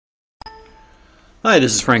Hi,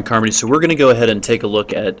 this is Frank Carmody. So we're going to go ahead and take a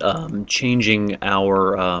look at changing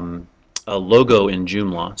our logo in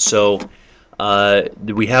Joomla. So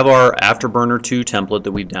we have our Afterburner 2 template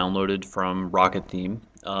that we downloaded from Rocket Theme.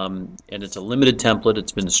 And it's a limited template.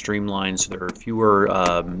 It's been streamlined, so there are fewer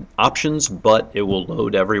options, but it will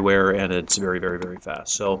load everywhere, and it's very, very, very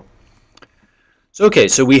fast. So okay,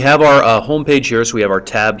 so we have our home page here. So we have our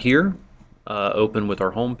tab here, open with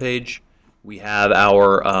our home page. We have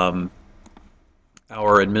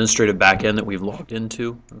our administrative backend that we've logged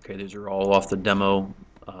into. Okay, these are all off the demo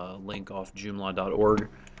link off joomla.org.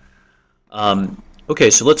 Okay,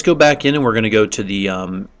 so let's go back in and we're going to go to the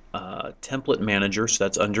template manager, so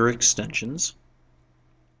that's under extensions.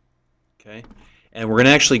 Okay, and we're going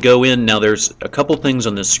to actually go in. Now there's a couple things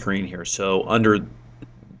on this screen here. So under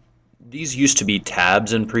these used to be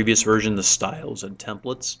tabs in previous version, the styles and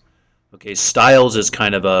templates. Okay, styles is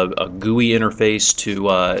kind of a GUI interface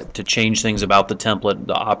to change things about the template,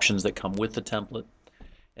 the options that come with the template.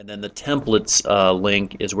 And then the templates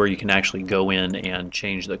link is where you can actually go in and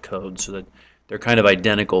change the code, so that they're kind of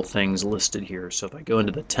identical things listed here. So if I go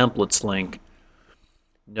into the templates link,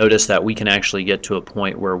 notice that we can actually get to a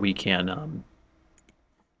point where we can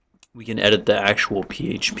edit the actual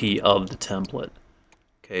PHP of the template.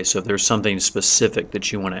 Okay, so if there's something specific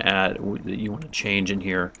that you want to add, that you want to change in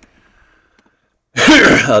here,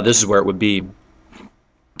 this is where it would be.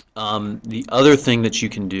 The other thing that you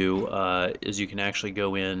can do is you can actually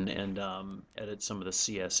go in and edit some of the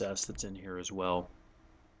CSS that's in here as well.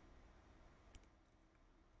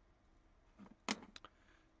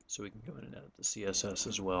 So we can go in and edit the CSS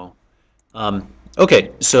as well.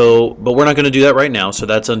 Okay, so but we're not going to do that right now. So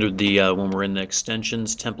that's under the when we're in the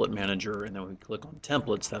extensions template manager, and then we click on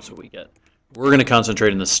templates. That's what we get. We're going to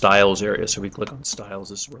concentrate in the styles area. So we click on styles.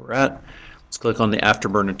 This is where we're at. Let's click on the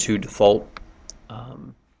Afterburner 2 default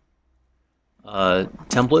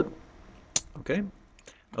template. Okay.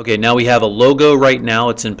 Okay. Now we have a logo. Right now,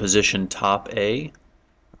 it's in position top A.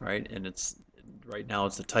 Right, and it's right now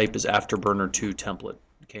the type is Afterburner 2 template.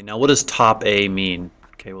 Okay. Now what does top A mean?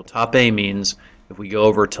 Okay. Well, top A means if we go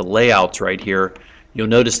over to layouts right here, you'll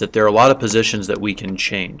notice that there are a lot of positions that we can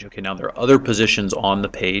change. Okay. Now there are other positions on the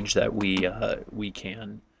page that we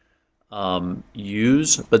can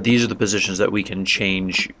use, but these are the positions that we can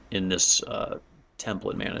change in this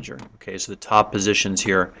template manager. Okay, so the top positions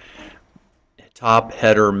here: top,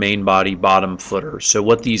 header, main body, bottom, footer. So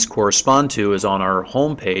what these correspond to is on our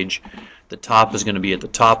home page, the top is going to be at the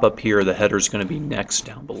top up here, the header is going to be next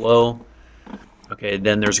down below. Okay,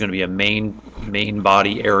 then there's going to be a main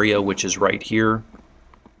body area, which is right here,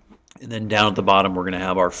 and then down at the bottom we're going to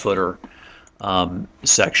have our footer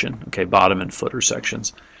section. Okay, bottom and footer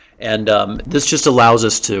sections. And this just allows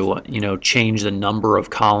us to, change the number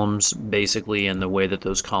of columns, basically, and the way that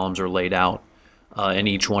those columns are laid out in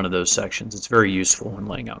each one of those sections. It's very useful when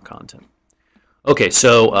laying out content. Okay,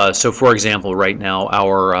 so for example, right now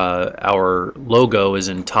our logo is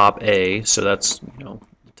in top A, so that's the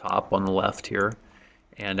top on the left here,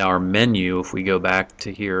 and our menu, if we go back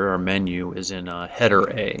to here, our menu is in header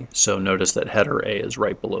A. So notice that header A is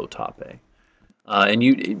right below top A. And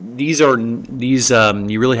you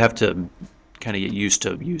really have to kind of get used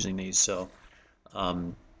to using these, so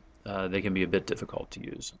they can be a bit difficult to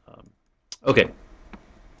use. Okay,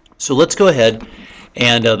 so let's go ahead,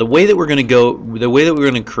 and the way that we're going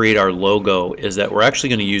to create our logo is that we're actually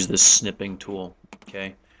going to use this snipping tool.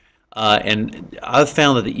 Okay, and I've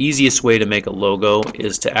found that the easiest way to make a logo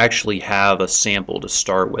is to actually have a sample to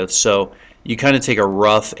start with. So you kind of take a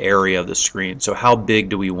rough area of the screen. So how big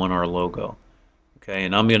do we want our logo? Okay,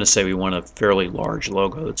 and I'm going to say we want a fairly large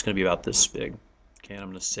logo. It's going to be about this big. Okay, and I'm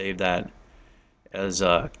going to save that as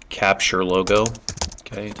a capture logo,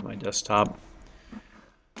 okay, to my desktop.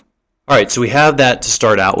 All right, so we have that to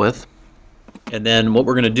start out with. And then what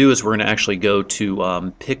we're going to do is we're going to actually go to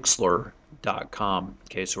pixlr.com.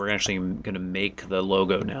 Okay, so we're actually going to make the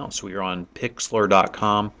logo now. So we are on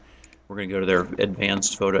pixlr.com. We're going to go to their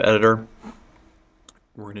advanced photo editor.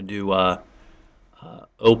 We're going to do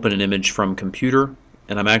open an image from computer,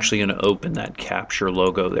 and I'm actually going to open that capture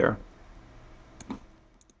logo there.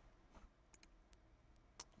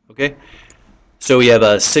 Okay, so we have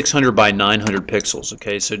a 600 by 900 pixels.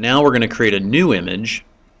 Okay, so now we're going to create a new image,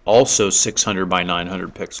 also 600 by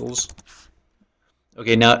 900 pixels.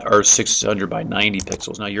 Okay, now or 600 by 90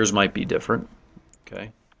 pixels. Now yours might be different.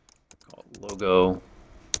 Okay, call it logo.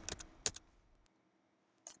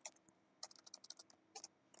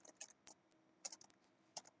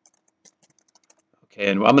 Okay,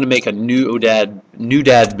 and I'm going to make a new dad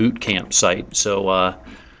boot camp site. So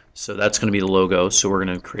so that's going to be the logo. So we're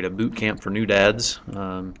going to create a boot camp for new dads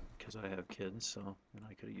because because I have kids, so and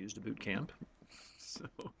I could have used a boot camp. So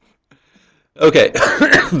okay,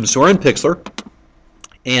 so we're in Pixlr,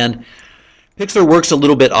 and Pixlr works a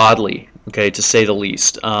little bit oddly, okay, to say the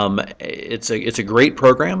least. It's a great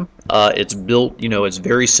program. It's built, it's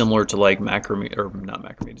very similar to like Macrame, or not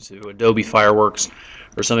Macrame, to Adobe Fireworks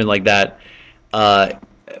or something like that.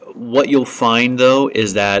 What you'll find though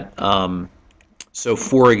is that, so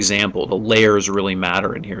for example, the layers really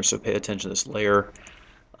matter in here. So pay attention to this layer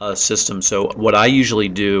system. So what I usually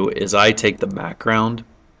do is I take the background.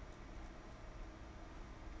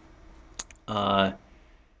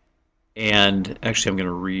 And actually, I'm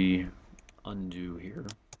going to undo here.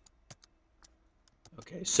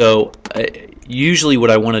 Okay, so usually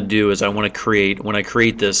what I want to do is I want to create, when I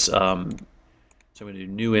create this, so I'm going to do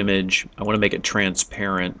new image, I want to make it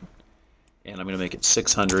transparent, and I'm going to make it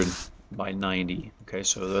 600 by 90. Okay,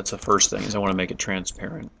 so that's the first thing, is I want to make it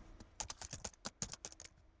transparent.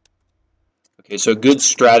 Okay, so a good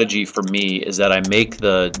strategy for me is that I make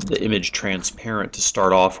the image transparent to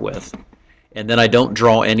start off with. And then I don't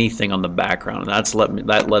draw anything on the background, and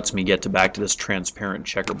that lets me get back to this transparent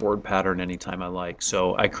checkerboard pattern anytime I like.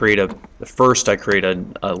 So I create first I create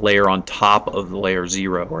a layer on top of the layer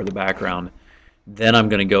 0, or the background. Then I'm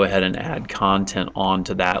going to go ahead and add content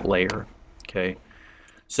onto that layer. Okay.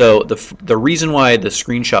 So the reason why the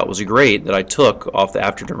screenshot was great that I took off the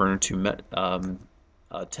Afterburner 2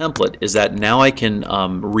 template is that now I can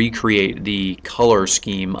recreate the color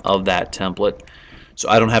scheme of that template. So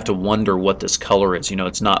I don't have to wonder what this color is.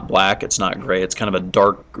 It's not black, it's not gray. It's kind of a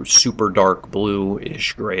dark, super dark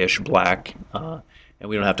bluish, grayish black. And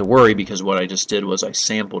we don't have to worry, because what I just did was I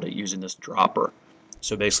sampled it using this dropper.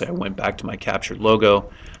 So basically I went back to my captured logo,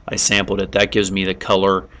 I sampled it. That gives me the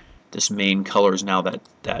color. This main color is now that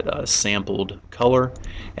sampled color.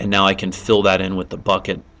 And now I can fill that in with the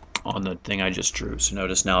bucket on the thing I just drew. So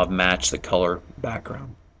notice now I've matched the color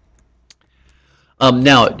background.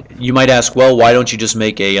 Now you might ask, well, why don't you just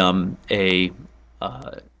make a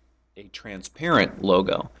transparent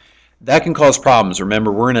logo? That can cause problems.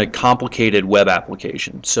 Remember, we're in a complicated web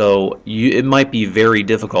application, so it might be very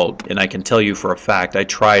difficult. And I can tell you for a fact, I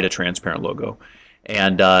tried a transparent logo,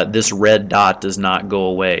 and this red dot does not go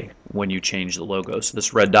away when you change the logo. So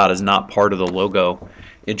this red dot is not part of the logo.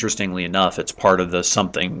 Interestingly enough, it's part of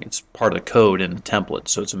it's part of the code in the template.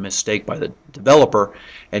 So it's a mistake by the developer,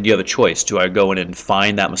 and you have a choice. Do I go in and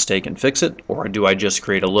find that mistake and fix it, or do I just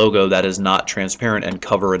create a logo that is not transparent and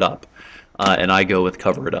cover it up? And I go with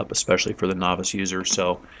cover it up, especially for the novice user.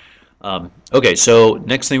 So, okay, so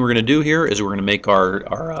next thing we're going to do here is we're going to make our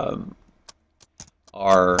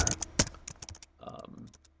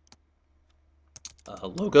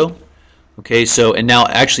logo. Okay, so, and now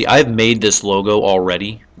actually I've made this logo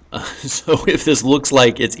already. So if this looks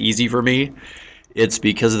like it's easy for me, it's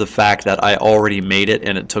because of the fact that I already made it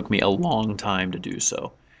and it took me a long time to do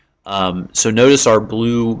so. So notice our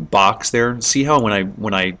blue box there. See how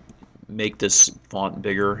when I make this font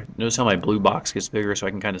bigger, notice how my blue box gets bigger, so I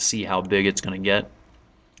can kind of see how big it's going to get.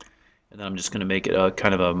 And then I'm just going to make it a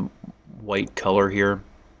kind of a white color here.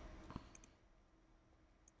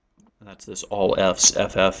 And that's this all F's,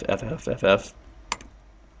 FF, FF, FF.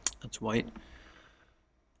 That's white.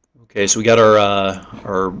 Okay, so we got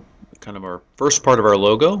our kind of our first part of our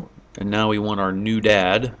logo, and now we want our new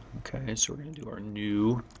dad. Okay, so we're going to do our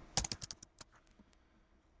new.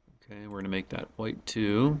 Okay, we're going to make that white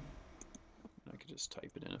too. I could just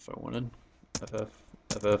type it in if I wanted. FF,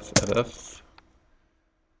 FF, FF.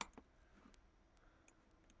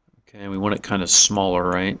 Okay, we want it kind of smaller,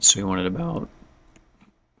 right? So we want it about,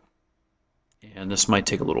 and this might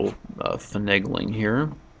take a little finagling here.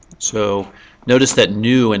 So notice that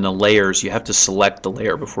new in the layers, you have to select the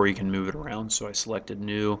layer before you can move it around. So I selected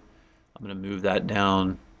new. I'm going to move that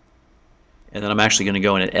down. And then I'm actually going to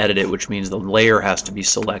go in and edit it, which means the layer has to be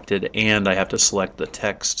selected, and I have to select the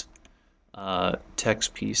text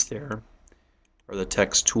piece there, or the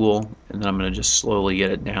text tool, and then I'm going to just slowly get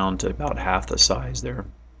it down to about half the size there.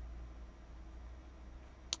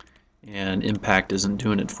 And impact isn't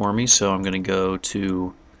doing it for me, so I'm going to go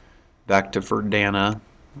back to Verdana,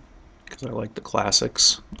 because I like the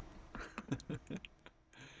classics.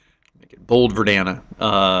 Make it bold Verdana.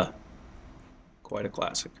 Quite a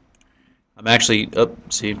classic. I'm actually,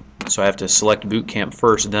 see, so I have to select Boot Camp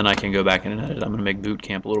first, and then I can go back and edit. I'm going to make Boot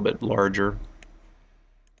Camp a little bit larger.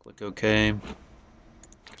 Click OK.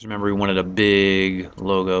 Because remember, we wanted a big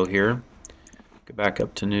logo here. Go back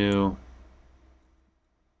up to new.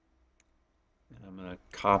 And I'm going to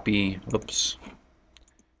copy, oops.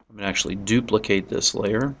 I'm going to actually duplicate this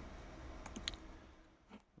layer.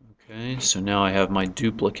 Okay, so now I have my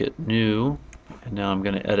duplicate new. And now I'm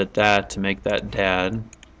going to edit that to make that dad.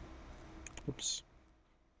 Oops.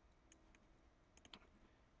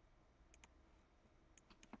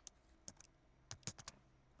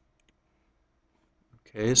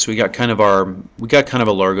 Okay, so we got kind of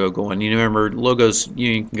a logo going. You remember logos,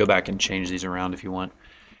 you can go back and change these around if you want.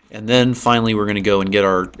 And then finally we're going to go and get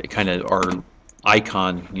our our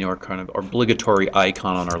icon, our kind of obligatory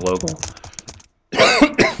icon on our logo.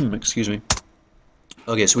 Excuse me.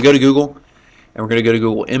 Okay, so we go to Google, and we're going to go to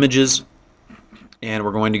Google Images, and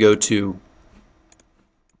we're going to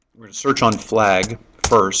search on flag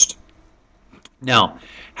first. Now,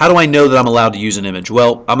 how do I know that I'm allowed to use an image?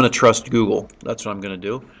 Well, I'm going to trust Google. That's what I'm going to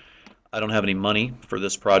do. I don't have any money for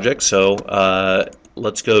this project, so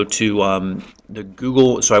let's go to the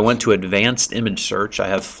Google. So I went to Advanced Image Search. I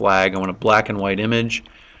have flag. I want a black and white image,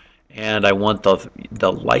 and I want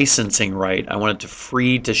the licensing right. I want it to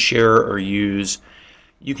free to share or use.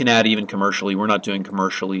 You can add even commercially. We're not doing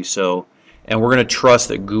commercially, so. And we're going to trust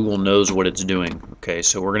that Google knows what it's doing. Okay,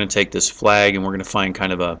 so we're going to take this flag and we're going to find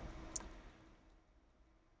kind of a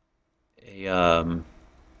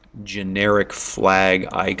generic flag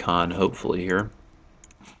icon, hopefully here.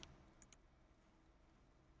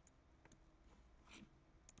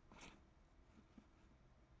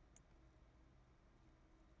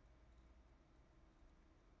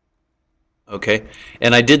 Okay,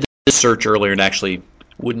 and I did this search earlier, and actually,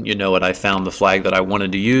 wouldn't you know it, I found the flag that I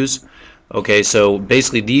wanted to use. Okay, so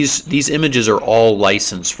basically these images are all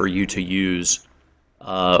licensed for you to use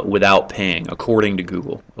without paying, according to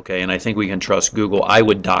Google. Okay, and I think we can trust Google. I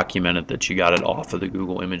would document it that you got it off of the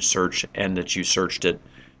Google image search and that you searched it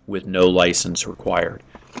with no license required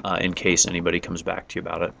in case anybody comes back to you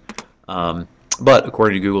about it. But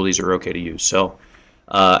according to Google, these are okay to use. So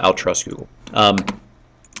I'll trust Google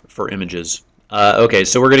for images. Okay,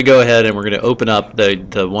 so we're going to go ahead and we're going to open up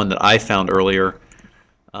the one that I found earlier.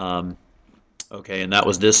 Okay, and that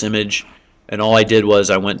was this image. And all I did was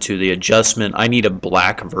I went to the adjustment. I need a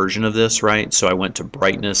black version of this, right? So I went to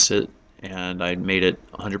brightness it, and I made it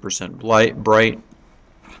 100% bright.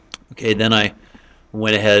 Okay, then I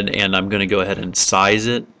went ahead and I'm going to go ahead and size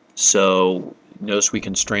it. So notice we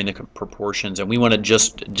constrain the proportions, and we want it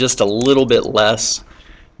just a little bit less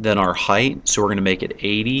than our height. So we're going to make it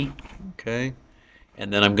 80. Okay,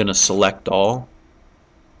 and then I'm going to select all.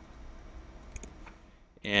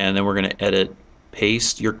 And then we're going to edit,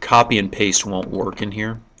 paste. Your copy and paste won't work in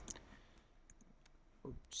here.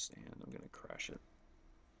 Oops, and I'm going to crash it.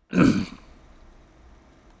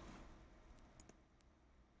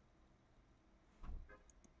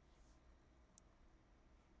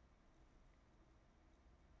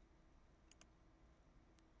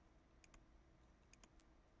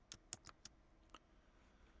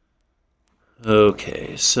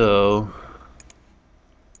 Okay, so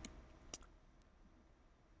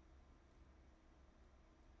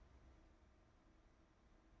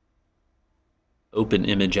open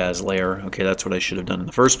image as layer. Okay, that's what I should have done in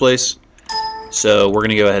the first place. So we're going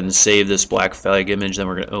to go ahead and save this black flag image. Then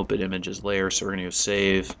we're going to open image as layer. So we're going to go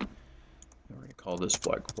save. We're going to call this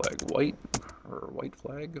black flag white, or white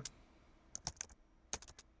flag.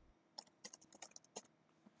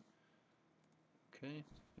 Okay,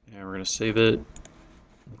 and we're going to save it.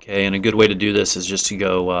 Okay, and a good way to do this is just to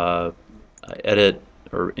go edit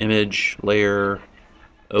or image layer,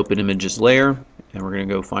 open images layer, and we're going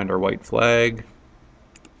to go find our white flag.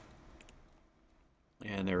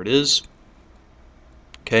 And there it is.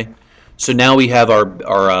 Okay, so now we have our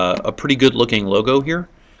a pretty good looking logo here.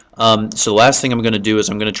 So the last thing I'm going to do is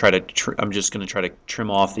I'm just going to try to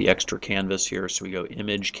trim off the extra canvas here. So we go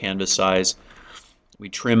image, canvas size. We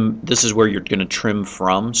trim. This is where you're going to trim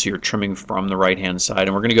from. So you're trimming from the right hand side,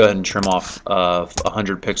 and we're going to go ahead and trim off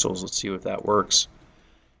 100 pixels. Let's see if that works.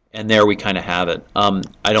 And there we kind of have it.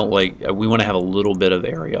 We want to have a little bit of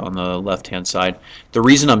area on the left-hand side. The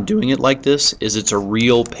reason I'm doing it like this is it's a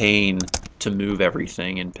real pain to move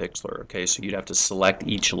everything in Pixlr. Okay, so you'd have to select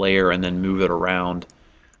each layer and then move it around.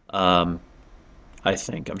 I'm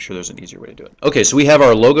sure there's an easier way to do it. Okay, so we have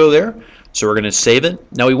our logo there. So we're going to save it.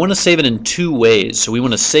 Now we want to save it in two ways. So we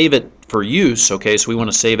want to save it for use. Okay, so we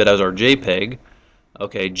want to save it as our JPEG.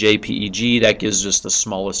 Okay, JPEG, that gives us the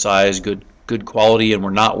smallest size, good quality, and we're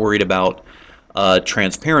not worried about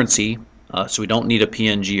transparency, so we don't need a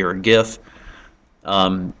PNG or a GIF,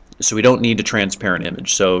 so we don't need a transparent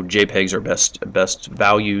image. So JPEGs are best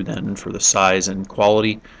value then for the size and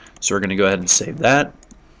quality, so we're going to go ahead and save that.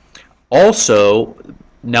 Also,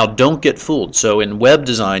 Now don't get fooled. So in web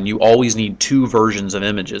design, you always need two versions of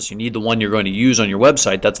images. You need the one you're going to use on your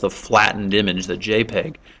website. That's the flattened image, the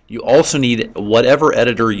JPEG. You also need whatever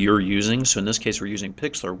editor you're using. So in this case, we're using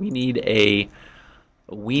Pixlr. We need an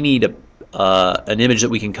image that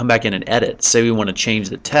we can come back in and edit. Say we want to change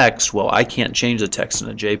the text. Well, I can't change the text in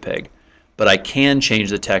a JPEG, but I can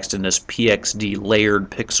change the text in this PXD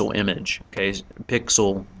layered pixel image. Okay,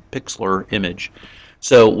 Pixlr image.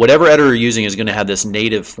 So whatever editor you're using is going to have this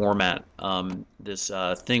native format, this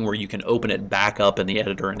thing where you can open it back up in the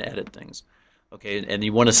editor and edit things. Okay, and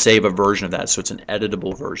you want to save a version of that, so it's an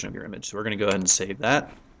editable version of your image. So we're going to go ahead and save that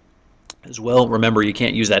as well. Remember, you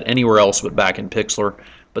can't use that anywhere else but back in Pixlr,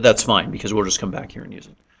 but that's fine because we'll just come back here and use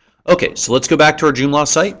it. Okay, so let's go back to our Joomla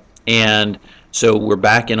site, and so we're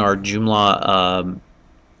back in our Joomla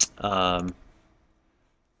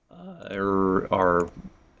our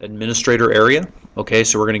administrator area. Okay,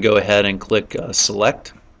 so we're going to go ahead and click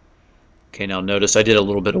select. Okay, now notice I did a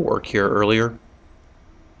little bit of work here earlier.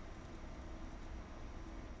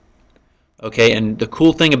 Okay, and the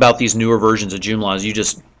cool thing about these newer versions of Joomla is you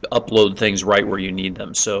just upload things right where you need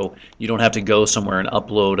them. So you don't have to go somewhere and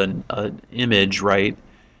upload an image, right?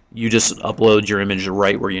 You just upload your image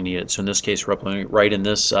right where you need it. So in this case, we're uploading it right in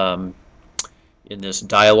this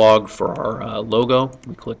dialog for our logo.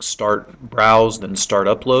 We click Start Browse, then Start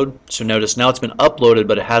Upload. So notice now it's been uploaded,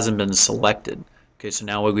 but it hasn't been selected. Okay, so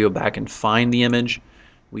now we go back and find the image.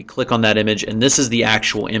 We click on that image, and this is the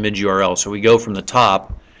actual image URL. So we go from the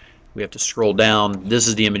top. We have to scroll down. This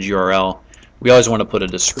is the image URL. We always want to put a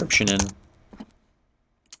description in,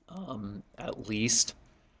 at least.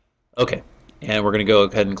 Okay, and we're going to go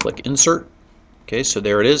ahead and click Insert. Okay, so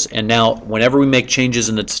there it is. And now, whenever we make changes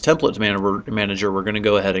in the template manager, we're going to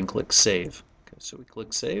go ahead and click Save. Okay, so we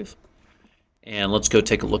click Save, and let's go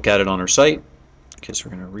take a look at it on our site. Okay, so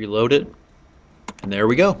we're going to reload it, and there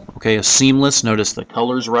we go. Okay, a seamless. Notice the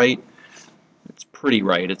color's right. It's pretty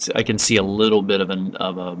right. I can see a little bit of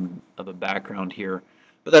a background here,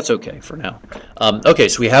 but that's okay for now. Okay,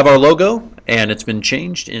 so we have our logo, and it's been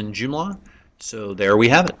changed in Joomla. So there we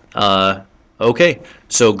have it. Okay,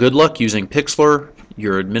 so good luck using Pixlr,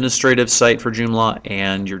 your administrative site for Joomla,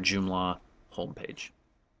 and your Joomla homepage.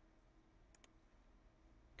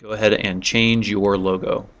 Go ahead and change your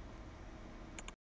logo.